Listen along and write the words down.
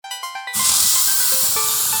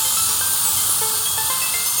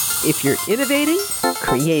If you're innovating,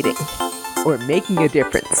 creating, or making a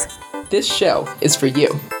difference, this show is for you.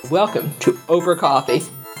 Welcome to Over Coffee.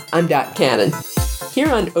 I'm Dot Cannon.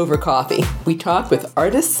 Here on Over Coffee, we talk with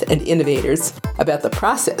artists and innovators about the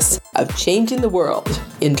process of changing the world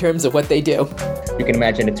in terms of what they do. You can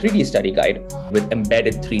imagine a 3D study guide with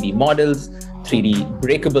embedded 3D models, 3D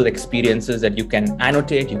breakable experiences that you can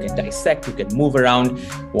annotate, you can dissect, you can move around.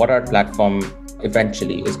 What our platform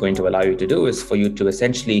eventually is going to allow you to do is for you to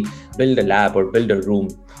essentially build a lab or build a room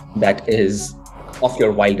that is of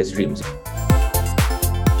your wildest dreams.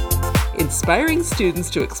 Inspiring students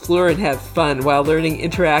to explore and have fun while learning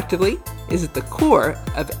interactively is at the core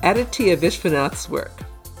of Aditya Vishwanath's work.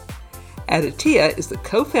 Aditya is the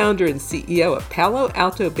co-founder and CEO of Palo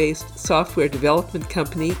Alto-based software development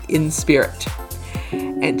company InSpirit.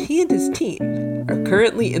 And he and his team are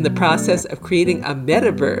currently in the process of creating a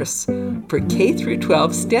metaverse for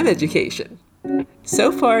K-12 STEM education.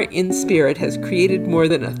 So far, InSpirit has created more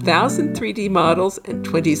than 1,000 3D models and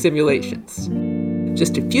 20 simulations.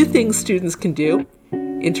 Just a few things students can do: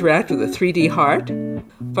 interact with a 3D heart,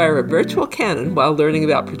 fire a virtual cannon while learning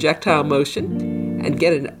about projectile motion, and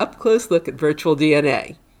get an up-close look at virtual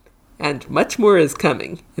DNA. And much more is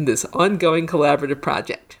coming in this ongoing collaborative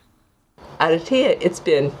project. Aditya, it's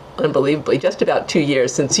been unbelievably just about 2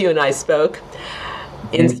 years since you and I spoke.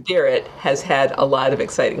 InSpirit has had a lot of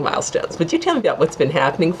exciting milestones. Would you tell me about what's been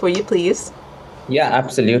happening for you, please? Yeah,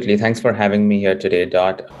 absolutely. Thanks for having me here today,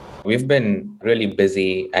 Dot. We've been really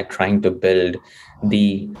busy at trying to build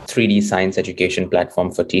the 3D science education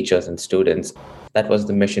platform for teachers and students. That was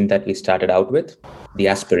the mission that we started out with. The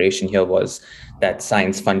aspiration here was that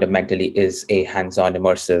science fundamentally is a hands-on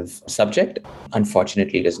immersive subject.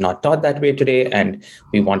 Unfortunately, it is not taught that way today, and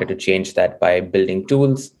we wanted to change that by building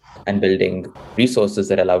tools and building resources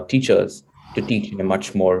that allow teachers to teach in a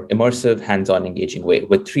much more immersive, hands-on, engaging way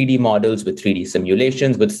with 3D models, with 3D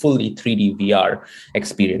simulations, with fully 3D VR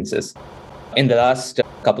experiences. In the last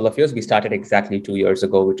couple of years, we started exactly 2 years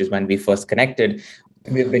ago, which is when we first connected.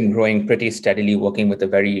 We've been growing pretty steadily, working with a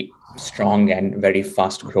very strong and very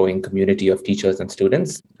fast-growing community of teachers and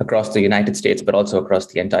students across the United States, but also across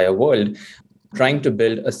the entire world, trying to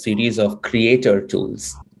build a series of creator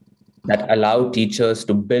tools that allow teachers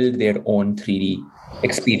to build their own 3D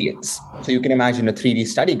experience. So you can imagine a 3D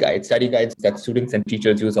study guides that students and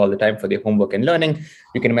teachers use all the time for their homework and learning.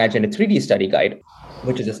 You can imagine a 3D study guide,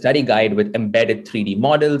 which is a study guide with embedded 3D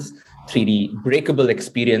models, 3D breakable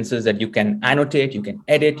experiences that you can annotate, you can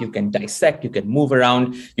edit, you can dissect, you can move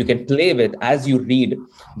around, you can play with as you read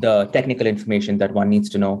the technical information that one needs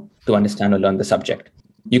to know to understand or learn the subject.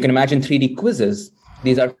 You can imagine 3D quizzes.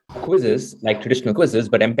 These are quizzes like traditional quizzes,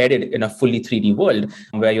 but embedded in a fully 3D world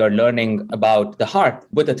where you're learning about the heart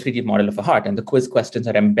with a 3D model of a heart. And the quiz questions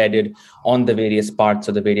are embedded on the various parts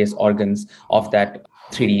or the various organs of that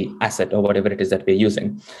 3D asset or whatever it is that we're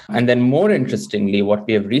using. And then more interestingly, what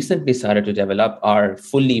we have recently started to develop are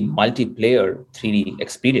fully multiplayer 3D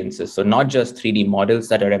experiences. So not just 3D models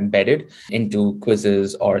that are embedded into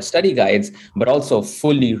quizzes or study guides, but also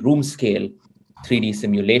fully room scale 3D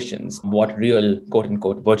simulations, what real quote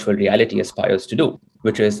unquote virtual reality aspires to do,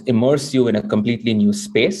 which is immerse you in a completely new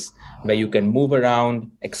space where you can move around,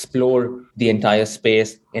 explore the entire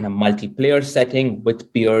space in a multiplayer setting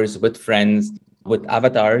with peers, with friends, with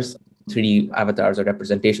avatars, 3D avatars or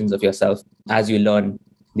representations of yourself as you learn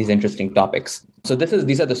these interesting topics. So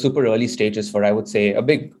these are the super early stages for, I would say, a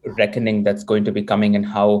big reckoning that's going to be coming in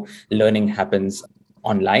how learning happens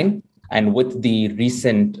online. And with the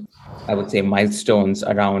recent, I would say, milestones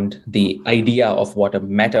around the idea of what a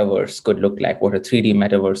metaverse could look like, what a 3D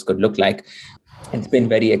metaverse could look like, it's been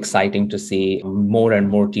very exciting to see more and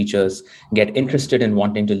more teachers get interested in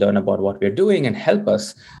wanting to learn about what we're doing and help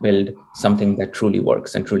us build something that truly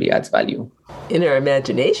works and truly adds value. In our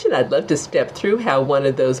imagination, I'd love to step through how one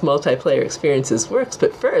of those multiplayer experiences works.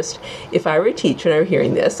 But first, if I were a teacher and I were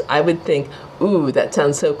hearing this, I would think, ooh, that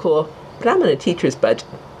sounds so cool, but I'm on a teacher's budget.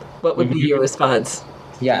 What would be your response?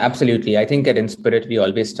 Yeah, absolutely. I think at InSpirit, we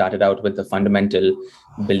always started out with the fundamental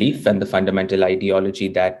belief and the fundamental ideology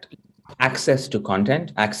that access to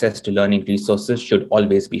content, access to learning resources should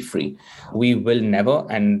always be free. We will never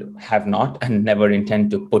and have not and never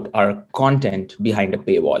intend to put our content behind a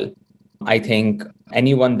paywall. I think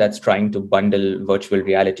anyone that's trying to bundle virtual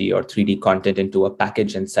reality or 3D content into a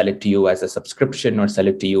package and sell it to you as a subscription or sell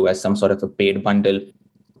it to you as some sort of a paid bundle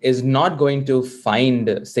is not going to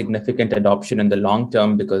find significant adoption in the long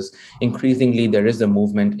term, because increasingly there is a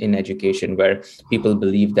movement in education where people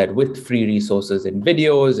believe that with free resources in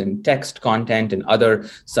videos and text content and other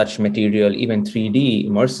such material, even 3D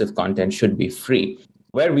immersive content should be free.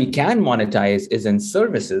 Where we can monetize is in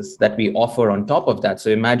services that we offer on top of that. So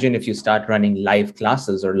imagine if you start running live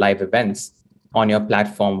classes or live events on your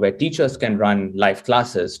platform where teachers can run live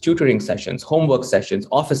classes, tutoring sessions, homework sessions,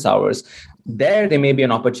 office hours. There may be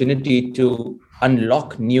an opportunity to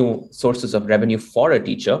unlock new sources of revenue for a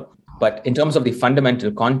teacher. But in terms of the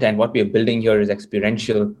fundamental content, what we are building here is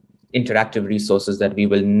experiential interactive resources that we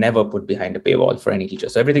will never put behind a paywall for any teacher.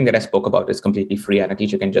 So everything that I spoke about is completely free, and a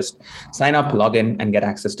teacher can just sign up, log in, and get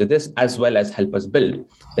access to this, as well as help us build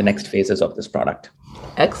the next phases of this product.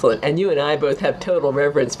 Excellent. And you and I both have total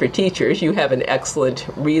reverence for teachers. You have an excellent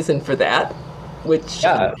reason for that, which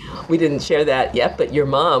we didn't share that yet, but your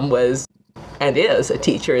mom was and is a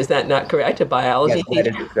teacher. Is that not correct? A biology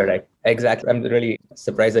teacher? That is correct. Exactly. I'm really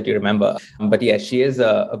surprised that you remember. But yes, she is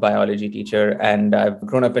a biology teacher, and I've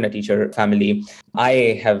grown up in a teacher family.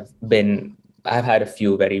 I've had a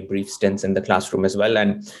few very brief stints in the classroom as well.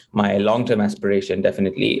 And my long-term aspiration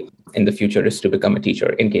definitely in the future is to become a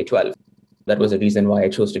teacher in K-12. That was the reason why I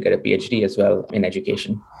chose to get a PhD as well in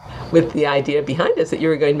education. With the idea behind us that you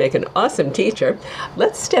were going to make an awesome teacher,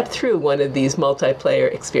 let's step through one of these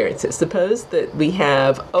multiplayer experiences. Suppose that we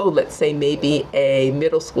have, let's say maybe a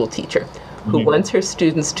middle school teacher who wants her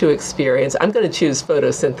students to experience, I'm going to choose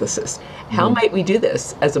photosynthesis. How might we do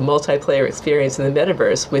this as a multiplayer experience in the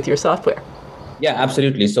metaverse with your software? Yeah,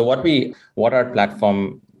 absolutely. So what our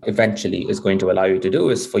platform eventually is going to allow you to do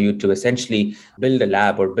is for you to essentially build a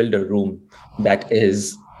lab or build a room that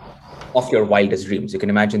is of your wildest dreams. You can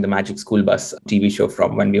imagine the Magic School Bus TV show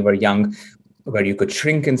from when we were young, where you could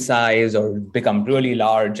shrink in size or become really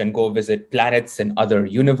large and go visit planets and other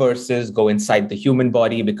universes, go inside the human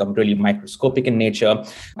body, become really microscopic in nature,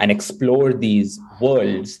 and explore these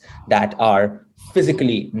worlds that are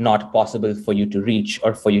physically not possible for you to reach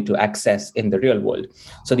or for you to access in the real world.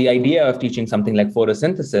 So the idea of teaching something like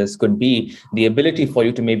photosynthesis could be the ability for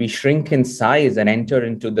you to maybe shrink in size and enter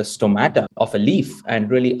into the stomata of a leaf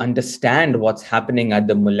and really understand what's happening at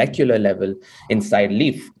the molecular level inside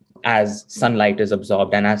leaf as sunlight is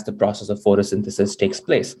absorbed and as the process of photosynthesis takes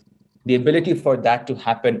place. The ability for that to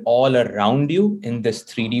happen all around you in this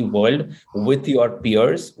 3D world with your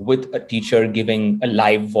peers, with a teacher giving a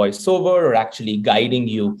live voiceover or actually guiding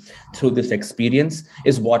you through this experience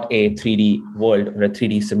is what a 3D world or a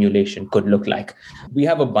 3D simulation could look like. We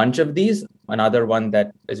have a bunch of these. Another one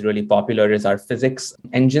that is really popular is our physics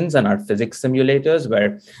engines and our physics simulators,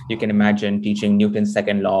 where you can imagine teaching Newton's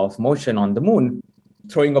second law of motion on the moon,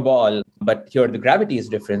 throwing a ball, but here the gravity is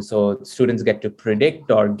different. So students get to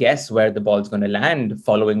predict or guess where the ball is going to land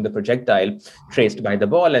following the projectile traced by the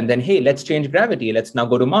ball. And then, hey, let's change gravity. Let's now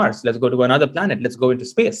go to Mars. Let's go to another planet. Let's go into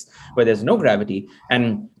space where there's no gravity.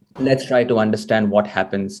 And let's try to understand what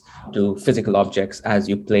happens to physical objects as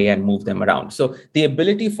you play and move them around. So the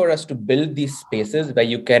ability for us to build these spaces where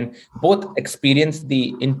you can both experience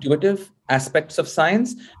the intuitive aspects of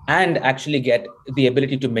science and actually get the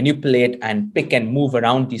ability to manipulate and pick and move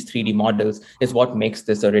around these 3D models is what makes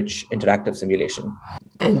this a rich interactive simulation.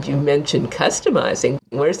 And you mentioned customizing.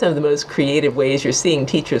 What are some of the most creative ways you're seeing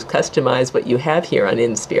teachers customize what you have here on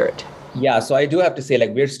InSpirit? Yeah, so I do have to say,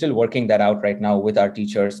 we're still working that out right now with our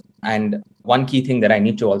teachers. And one key thing that I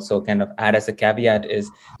need to also kind of add as a caveat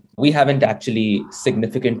is we haven't actually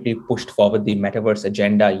significantly pushed forward the metaverse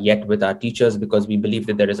agenda yet with our teachers, because we believe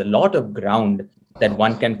that there is a lot of ground that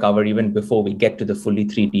one can cover even before we get to the fully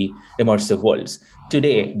 3D immersive worlds.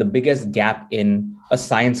 Today, the biggest gap in a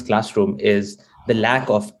science classroom is the lack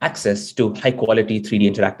of access to high quality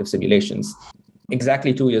 3D interactive simulations.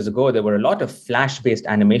 Exactly 2 years ago, there were a lot of Flash-based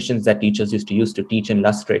animations that teachers used to use to teach and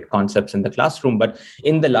illustrate concepts in the classroom. But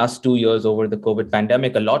in the last 2 years over the COVID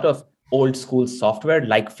pandemic, a lot of old school software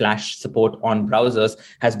like Flash support on browsers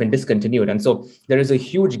has been discontinued. And so there is a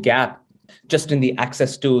huge gap just in the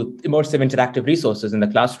access to immersive interactive resources in the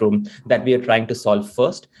classroom that we are trying to solve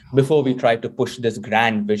first before we try to push this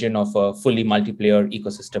grand vision of a fully multiplayer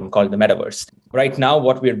ecosystem called the metaverse. Right now,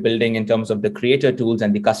 what we're building in terms of the creator tools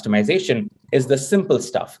and the customization is the simple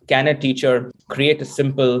stuff. Can a teacher create a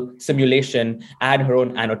simple simulation, add her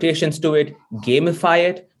own annotations to it, gamify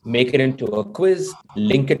it, make it into a quiz,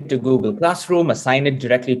 link it to Google Classroom, assign it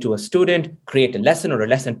directly to a student, create a lesson or a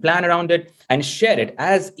lesson plan around it, and share it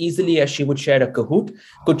as easily as she would share a Kahoot?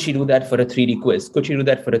 Could she do that for a 3D quiz? Could she do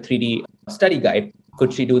that for a 3D study guide?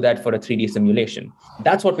 Could she do that for a 3D simulation?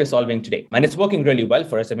 That's what we're solving today. And it's working really well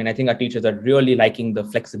for us. I think our teachers are really liking the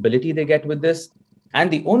flexibility they get with this and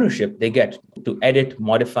the ownership they get to edit,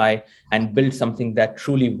 modify, and build something that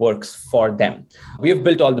truly works for them. We have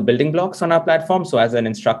built all the building blocks on our platform. So as an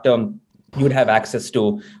instructor, you would have access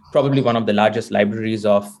to probably one of the largest libraries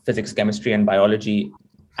of physics, chemistry, and biology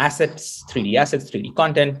assets, 3D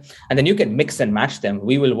content, and then you can mix and match them.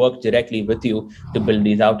 We will work directly with you to build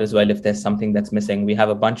these out as well if there's something that's missing. We have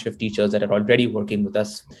a bunch of teachers that are already working with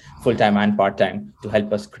us full-time and part-time to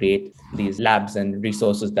help us create these labs and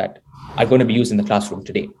resources that are going to be used in the classroom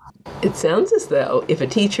today. It sounds as though if a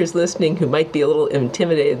teacher's listening who might be a little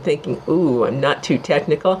intimidated thinking, ooh, I'm not too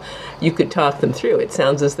technical, you could talk them through. It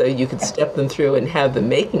sounds as though you could step them through and have them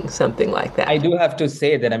making something like that. I do have to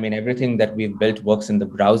say that, everything that we've built works in the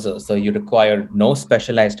browser. So you require no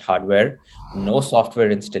specialized hardware, no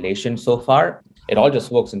software installation so far. It all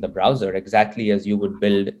just works in the browser, exactly as you would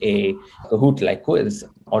build a Kahoot-like quiz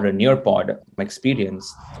or a Nearpod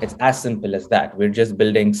experience. It's as simple as that. We're just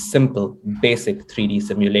building simple, basic 3D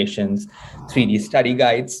simulations, 3D study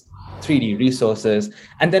guides, 3D resources,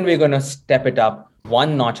 and then we're going to step it up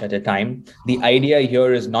one notch at a time. The idea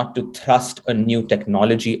here is not to thrust a new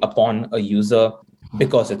technology upon a user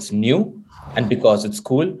because it's new and because it's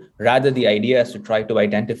cool. Rather, the idea is to try to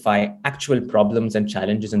identify actual problems and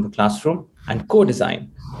challenges in the classroom and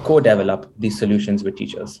co-design, co-develop these solutions with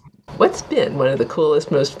teachers. What's been one of the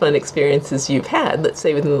coolest, most fun experiences you've had, let's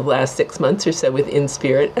say within the last 6 months or so with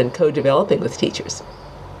InSpirit and co-developing with teachers?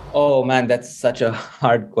 Oh man, that's such a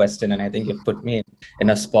hard question. And I think you've put me in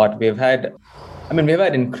a spot. We've had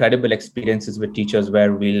incredible experiences with teachers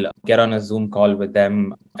where we'll get on a Zoom call with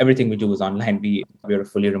them. Everything we do is online. We're a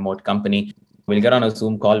fully remote company. We'll get on a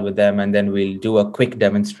Zoom call with them and then we'll do a quick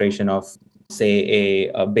demonstration of, say,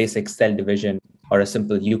 a basic cell division or a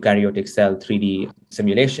simple eukaryotic cell 3D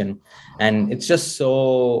simulation. And it's just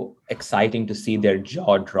so exciting to see their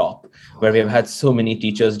jaw drop, where we've had so many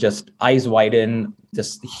teachers just eyes widen,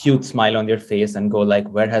 just a huge smile on their face and go like,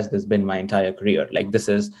 where has this been my entire career? Like, this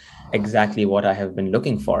is exactly what I have been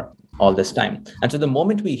looking for all this time. And so the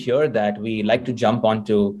moment we hear that, we like to jump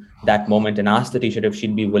onto that moment and ask the teacher if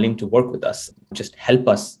she'd be willing to work with us, just help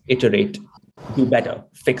us iterate, do better,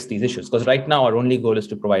 fix these issues. Because right now, our only goal is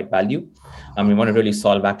to provide value. We want to really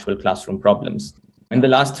solve actual classroom problems. In the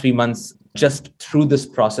last 3 months, just through this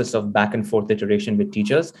process of back and forth iteration with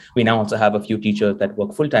teachers, we now also have a few teachers that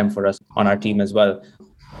work full-time for us on our team as well,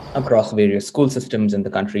 across various school systems in the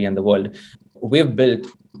country and the world. We've built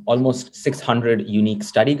almost 600 unique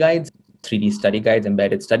study guides, 3D study guides,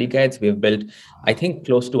 embedded study guides. We've built, I think,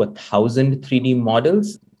 close to 1,000 3D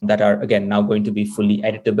models that are, again, now going to be fully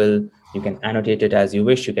editable. You can annotate it as you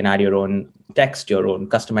wish. You can add your own text, your own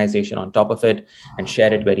customization on top of it and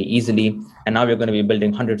share it very easily. And now we're going to be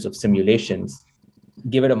building hundreds of simulations.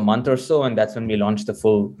 Give it a month or so, and that's when we launch the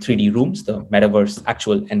full 3D rooms, the metaverse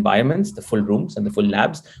actual environments, the full rooms and the full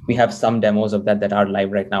labs. We have some demos of that are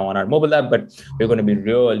live right now on our mobile app, but we're going to be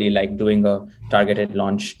really doing a targeted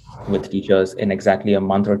launch with teachers in exactly a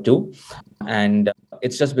month or two. And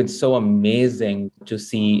it's just been so amazing to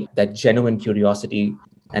see that genuine curiosity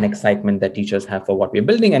and excitement that teachers have for what we're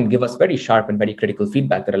building and give us very sharp and very critical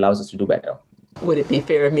feedback that allows us to do better. Would it be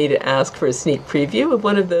fair of me to ask for a sneak preview of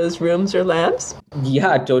one of those rooms or labs?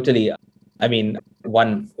 Yeah, totally. What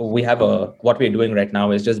we're doing right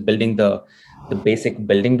now is just building the basic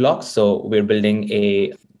building blocks. So we're building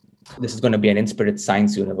this is going to be an InSpirit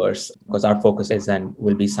science universe because our focus is and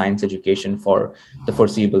will be science education for the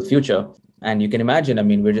foreseeable future. And you can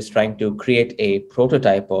imagine, we're just trying to create a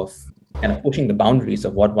prototype of kind of pushing the boundaries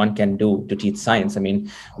of what one can do to teach science.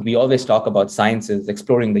 We always talk about science as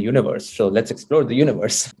exploring the universe. So let's explore the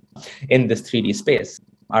universe in this 3D space.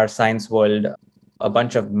 Our science world, a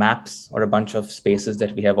bunch of maps or a bunch of spaces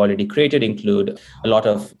that we have already created include a lot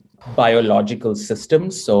of biological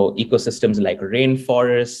systems. So ecosystems like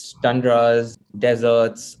rainforests, tundras,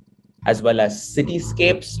 deserts, as well as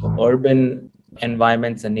cityscapes, urban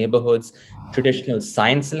environments and neighborhoods, traditional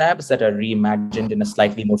science labs that are reimagined in a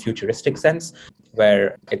slightly more futuristic sense,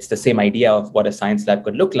 where it's the same idea of what a science lab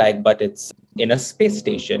could look like, but it's in a space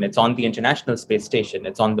station. It's on the International Space Station.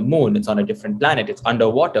 It's on the moon. It's on a different planet. It's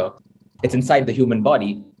underwater. It's inside the human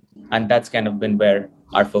body. And that's kind of been where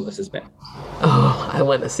our focus has been. Oh, I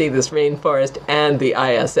want to see this rainforest and the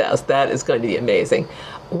ISS. That is going to be amazing.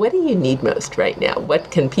 What do you need most right now? What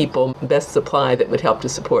can people best supply that would help to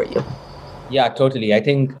support you? Yeah, totally. I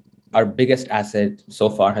think our biggest asset so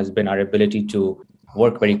far has been our ability to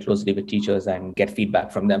work very closely with teachers and get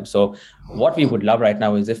feedback from them. So what we would love right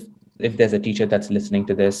now is if there's a teacher that's listening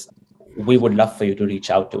to this, we would love for you to reach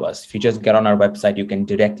out to us. If you just get on our website, you can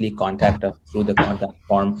directly contact us through the contact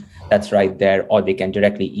form that's right there, or they can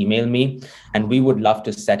directly email me. And we would love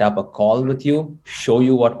to set up a call with you, show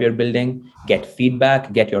you what we're building, get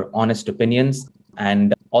feedback, get your honest opinions,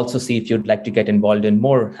 and also see if you'd like to get involved in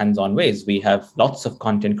more hands-on ways. We have lots of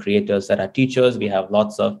content creators that are teachers. We have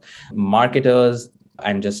lots of marketers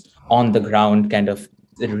and just on the ground kind of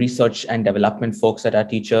the research and development folks that are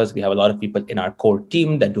teachers. We have a lot of people in our core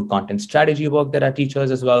team that do content strategy work that are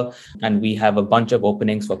teachers as well. And we have a bunch of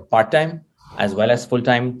openings for part-time as well as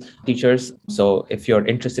full-time teachers. So if you're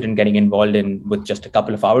interested in getting involved in with just a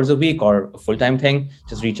couple of hours a week or a full-time thing,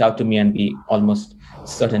 just reach out to me and we almost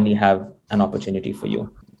certainly have an opportunity for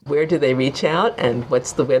you. Where do they reach out and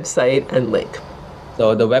what's the website and link?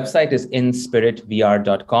 So the website is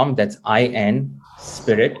inspiritvr.com. That's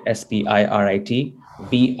InSpirit, SPIRIT,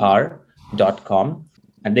 VR.com.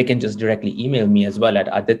 And they can just directly email me as well at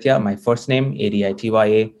Aditya, my first name,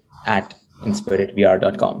 ADITYA, at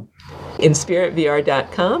inspiritvr.com.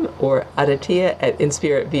 InspiritVR.com or Aditya at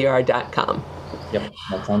InspiritVR.com. Yep,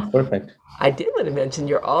 that sounds perfect. I did want to mention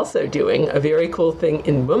you're also doing a very cool thing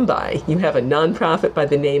in Mumbai. You have a nonprofit by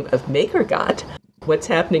the name of MakerGhat. What's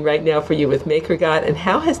happening right now for you with MakerGhat, and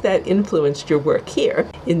how has that influenced your work here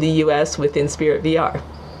in the US with Inspirit VR?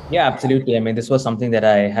 Yeah, absolutely. I mean, this was something that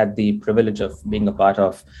I had the privilege of being a part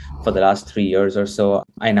of for the last 3 years or so.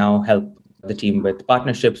 I now help the team with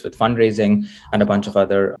partnerships, with fundraising, and a bunch of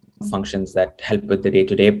other functions that help with the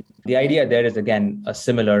day-to-day. The idea there is, again,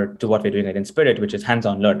 similar to what we're doing at Inspirit, which is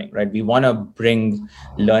hands-on learning, right? We want to bring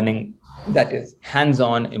learning that is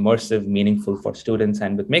hands-on, immersive, meaningful for students.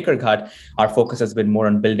 And with MakerGhat, our focus has been more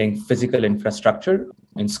on building physical infrastructure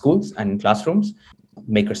in schools and in classrooms,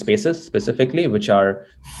 maker spaces specifically, which are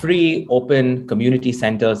free, open community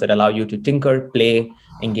centers that allow you to tinker, play,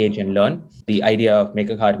 engage, and learn. The idea of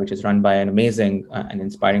MakerGhat, which is run by an amazing and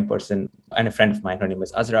inspiring person and a friend of mine, her name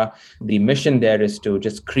is Azra. The mission there is to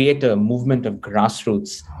just create a movement of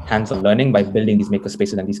grassroots hands-on learning by building these maker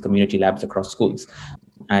spaces and these community labs across schools.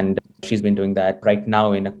 And she's been doing that right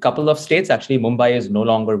now in a couple of states. Actually, Mumbai is no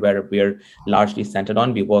longer where we're largely centered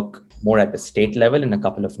on. We work more at the state level in a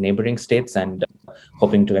couple of neighboring states and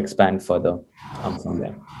hoping to expand further from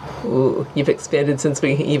there. Ooh, you've expanded since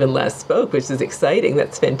we even last spoke, which is exciting.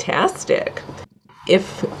 That's fantastic.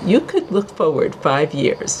 If you could look forward 5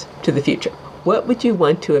 years to the future, what would you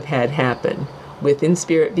want to have had happen with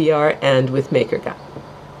Inspirit VR and with MakerGhat?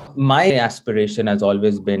 My aspiration has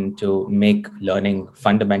always been to make learning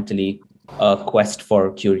fundamentally a quest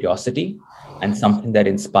for curiosity and something that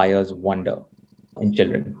inspires wonder in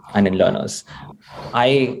children and in learners.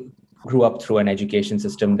 I grew up through an education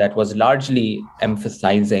system that was largely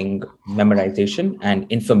emphasizing memorization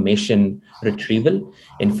and information retrieval,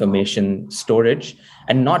 information storage,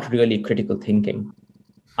 and not really critical thinking.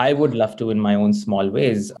 I would love to, in my own small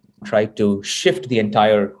ways, try to shift the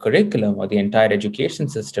entire curriculum or the entire education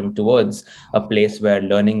system towards a place where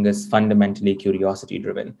learning is fundamentally curiosity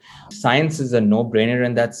driven. Science is a no-brainer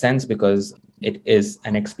in that sense because it is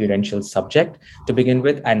an experiential subject to begin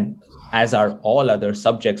with, and as are all other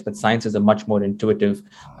subjects, but science is a much more intuitive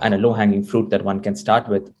and a low-hanging fruit that one can start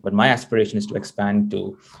with. But my aspiration is to expand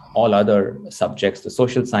to all other subjects, the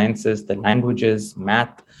social sciences, the languages,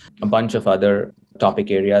 math, a bunch of other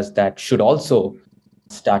topic areas that should also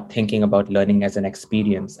start thinking about learning as an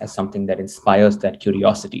experience, as something that inspires that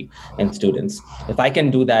curiosity in students. If I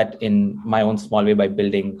can do that in my own small way by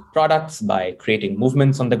building products, by creating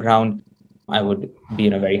movements on the ground, I would be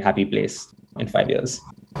in a very happy place in 5 years.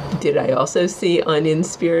 Did I also see on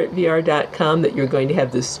InspiritVR.com that you're going to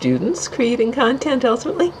have the students creating content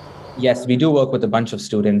ultimately? Yes, we do work with a bunch of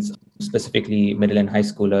students, specifically middle and high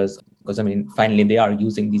schoolers, because finally they are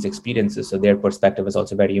using these experiences. So their perspective is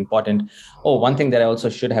also very important. Oh, one thing that I also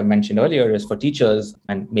should have mentioned earlier is for teachers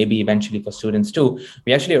and maybe eventually for students too,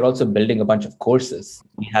 we actually are also building a bunch of courses.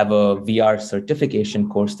 We have a VR certification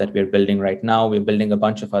course that we're building right now. We're building a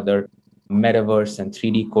bunch of other metaverse and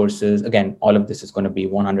 3D courses. Again, all of this is going to be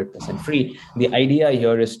 100% free. The idea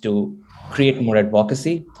here is to create more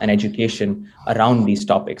advocacy and education around these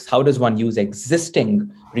topics. How does one use existing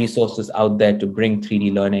resources out there to bring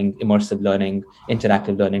 3D learning, immersive learning,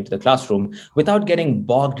 interactive learning to the classroom without getting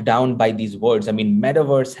bogged down by these words? I mean,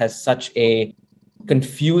 metaverse has such a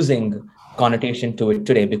confusing connotation to it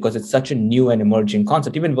today because it's such a new and emerging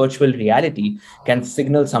concept. Even virtual reality can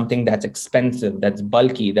signal something that's expensive, that's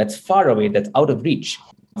bulky, that's far away, that's out of reach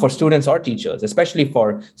for students or teachers, especially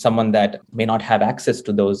for someone that may not have access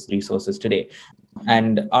to those resources today.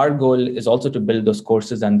 And our goal is also to build those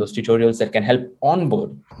courses and those tutorials that can help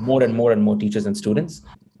onboard more and more teachers and students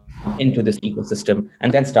into this ecosystem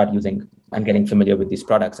and then start using and getting familiar with these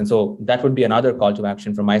products. And so that would be another call to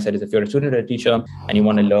action from my side is if you're a student or a teacher and you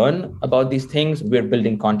want to learn about these things, we're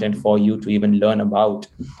building content for you to even learn about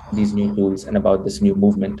these new tools and about this new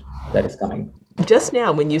movement that is coming. Just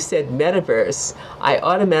now, when you said metaverse, I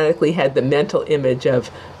automatically had the mental image of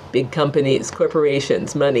big companies,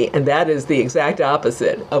 corporations, money, and that is the exact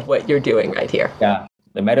opposite of what you're doing right here. Yeah.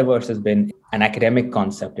 The metaverse has been an academic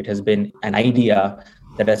concept. It has been an idea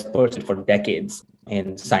that has persisted for decades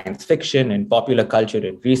in science fiction, in popular culture,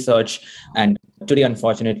 in research. And today,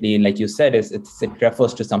 unfortunately, like you said, it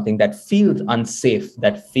refers to something that feels unsafe,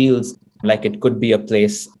 that feels like it could be a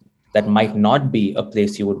place that might not be a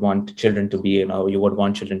place you would want children to be in, or you would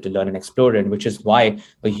want children to learn and explore in, which is why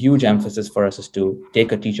a huge emphasis for us is to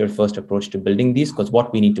take a teacher first approach to building these, because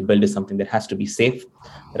what we need to build is something that has to be safe,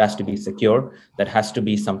 that has to be secure, that has to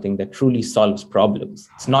be something that truly solves problems.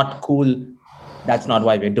 It's not cool. That's not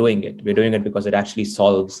why we're doing it. We're doing it because it actually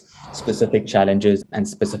solves specific challenges and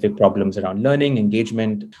specific problems around learning,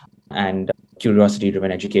 engagement, and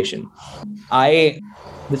curiosity-driven education.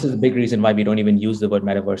 This is a big reason why we don't even use the word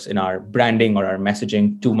metaverse in our branding or our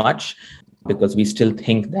messaging too much, because we still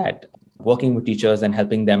think that working with teachers and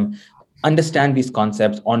helping them understand these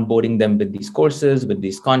concepts, onboarding them with these courses, with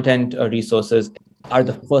these content resources are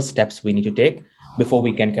the first steps we need to take before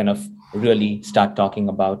we can kind of really start talking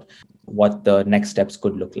about what the next steps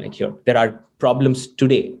could look like here. There are problems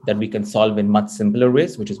today that we can solve in much simpler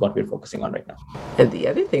ways, which is what we're focusing on right now. And the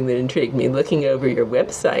other thing that intrigued me looking over your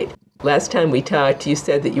website, last time we talked, you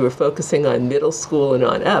said that you were focusing on middle school and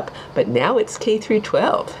on up, but now it's K through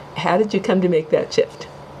 12. How did you come to make that shift?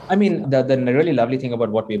 I mean, the really lovely thing about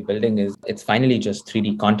what we're building is it's finally just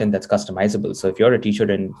 3D content that's customizable. So if you're a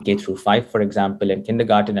teacher in K through 5, for example, in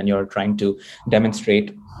kindergarten, and you're trying to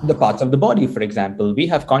demonstrate the parts of the body, for example, we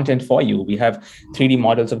have content for you. We have 3D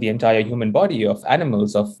models of the entire human body, of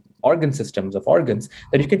animals, of organ systems, of organs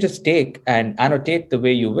that you can just take and annotate the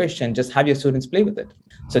way you wish and just have your students play with it.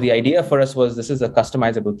 So the idea for us was this is a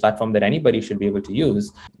customizable platform that anybody should be able to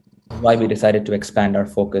use. Why we decided to expand our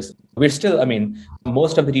focus. We're still,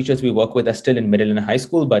 most of the teachers we work with are still in middle and high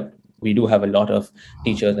school, but we do have a lot of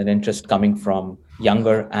teachers and interest coming from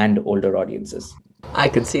younger and older audiences. I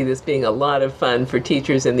could see this being a lot of fun for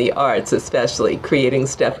teachers in the arts, especially creating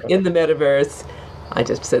stuff in the metaverse. I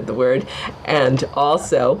just said the word. And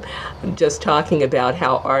also just talking about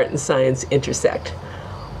how art and science intersect.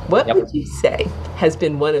 What would you say has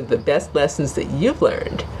been one of the best lessons that you've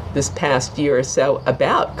learned this past year or so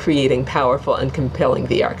about creating powerful and compelling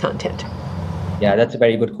VR content? Yeah, that's a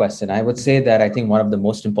very good question. I would say that I think one of the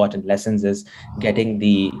most important lessons is getting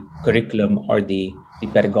the curriculum or the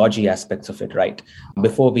pedagogy aspects of it right.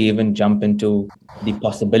 Before we even jump into the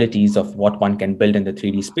possibilities of what one can build in the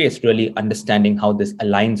 3D space, really understanding how this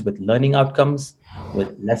aligns with learning outcomes,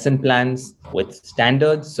 with lesson plans, with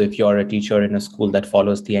standards. So if you're a teacher in a school that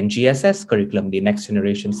follows the NGSS curriculum, the next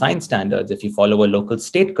generation science standards, if you follow a local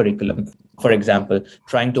state curriculum, for example,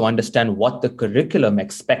 trying to understand what the curriculum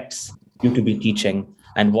expects you to be teaching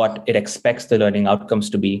and what it expects the learning outcomes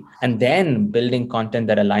to be, and then building content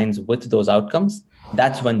that aligns with those outcomes,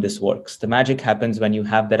 that's when this works. The magic happens when you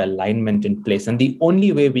have that alignment in place. And the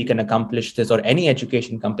only way we can accomplish this, or any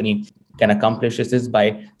education company can accomplish this, is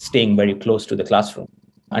by staying very close to the classroom.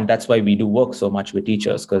 And that's why we do work so much with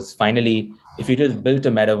teachers, because finally, if you just built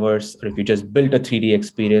a metaverse, or if you just built a 3D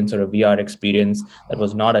experience or a VR experience that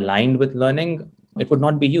was not aligned with learning, it would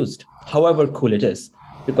not be used, however cool it is,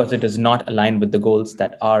 because it is not aligned with the goals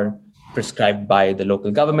that are prescribed by the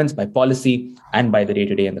local governments, by policy, and by the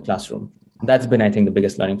day-to-day in the classroom. That's been, I think, the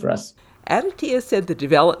biggest learning for us. Aditya said the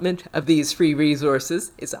development of these free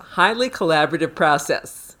resources is a highly collaborative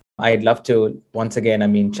process. I'd love to, once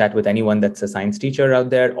again, chat with anyone that's a science teacher out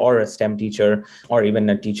there, or a STEM teacher, or even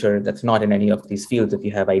a teacher that's not in any of these fields. If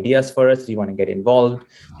you have ideas for us, if you want to get involved,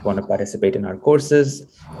 if you want to participate in our courses,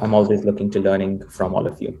 I'm always looking to learning from all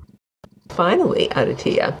of you. Finally,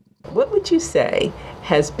 Aditya, what would you say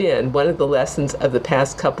has been one of the lessons of the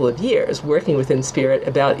past couple of years working with InSpirit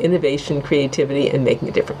about innovation, creativity, and making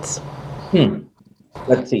a difference?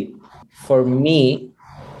 Let's see. For me,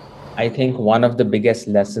 I think one of the biggest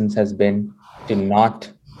lessons has been to not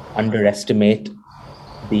underestimate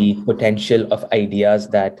the potential of ideas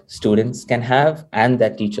that students can have and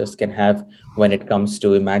that teachers can have when it comes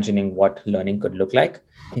to imagining what learning could look like.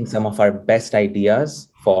 I think some of our best ideas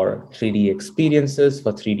for 3D experiences,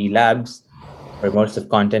 for 3D labs, for immersive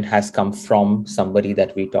content has come from somebody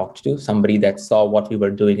that we talked to, somebody that saw what we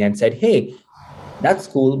were doing and said, hey, that's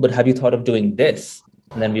cool, but have you thought of doing this?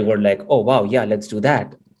 And then we were like, oh, wow, yeah, let's do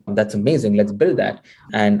that. That's amazing. Let's build that.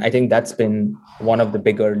 And I think that's been one of the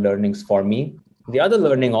bigger learnings for me. The other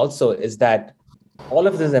learning also is that all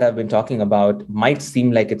of this that I've been talking about might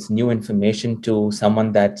seem like it's new information to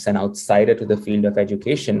someone that's an outsider to the field of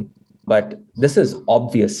education. But this is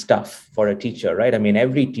obvious stuff for a teacher, right?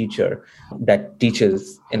 Every teacher that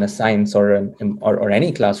teaches in a science or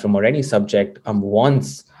any classroom or any subject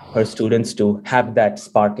wants her students to have that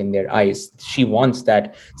spark in their eyes. She wants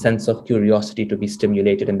that sense of curiosity to be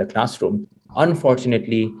stimulated in the classroom.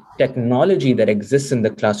 Unfortunately, technology that exists in the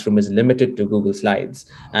classroom is limited to Google Slides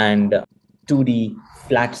and 2D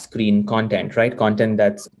flat screen content, right? Content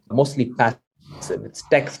that's mostly passive. It's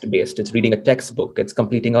text-based. It's reading a textbook. It's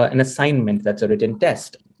completing an assignment that's a written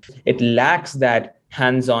test. It lacks that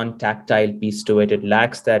hands-on tactile piece to it. It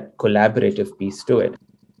lacks that collaborative piece to it.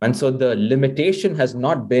 And so the limitation has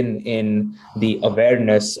not been in the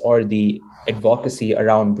awareness or the advocacy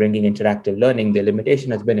around bringing interactive learning. The limitation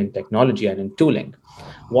has been in technology and in tooling.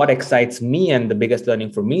 What excites me and the biggest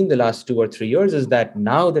learning for me in the last 2 or 3 years is that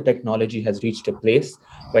now the technology has reached a place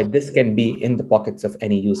where this can be in the pockets of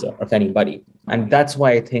any user, of anybody. And that's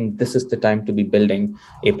why I think this is the time to be building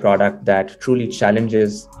a product that truly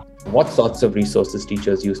challenges what sorts of resources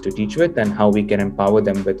teachers use to teach with and how we can empower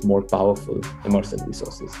them with more powerful, immersive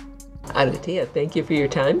resources. Aditya, thank you for your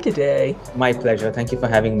time today. My pleasure. Thank you for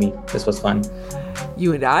having me. This was fun.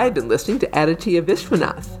 You and I have been listening to Aditya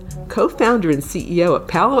Vishwanath, co-founder and CEO of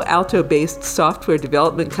Palo Alto-based software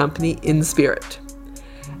development company InSpirit.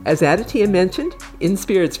 As Aditya mentioned,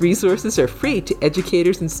 InSpirit's resources are free to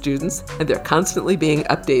educators and students, and they're constantly being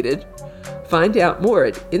updated. Find out more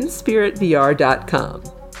at inspiritvr.com.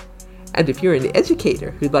 And if you're an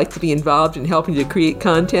educator who'd like to be involved in helping to create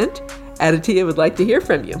content, Aditya would like to hear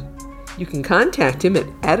from you. You can contact him at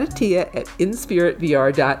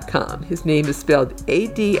aditya@inspiritvr.com. His name is spelled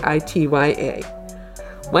Aditya.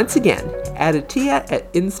 Once again,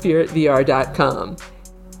 aditya@inspiritvr.com.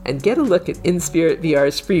 And get a look at InSpirit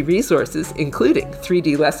VR's free resources, including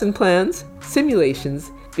 3D lesson plans,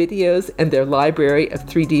 simulations, videos, and their library of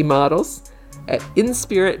 3D models at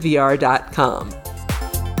inspiritvr.com.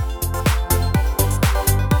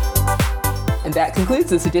 And that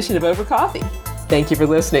concludes this edition of Over Coffee. Thank you for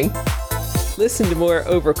listening. Listen to more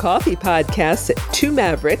Over Coffee podcasts at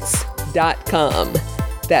twomavericks.com.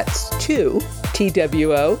 That's two,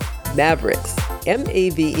 T-W-O, Mavericks,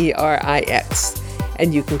 M-A-V-E-R-I-X.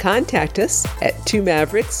 And you can contact us at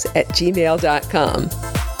twomavericks@gmail.com.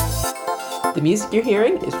 The music you're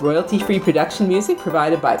hearing is royalty-free production music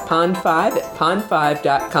provided by Pond5 at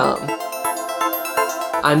pond5.com.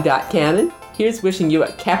 I'm Dot Cannon. Here's wishing you a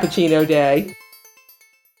cappuccino day.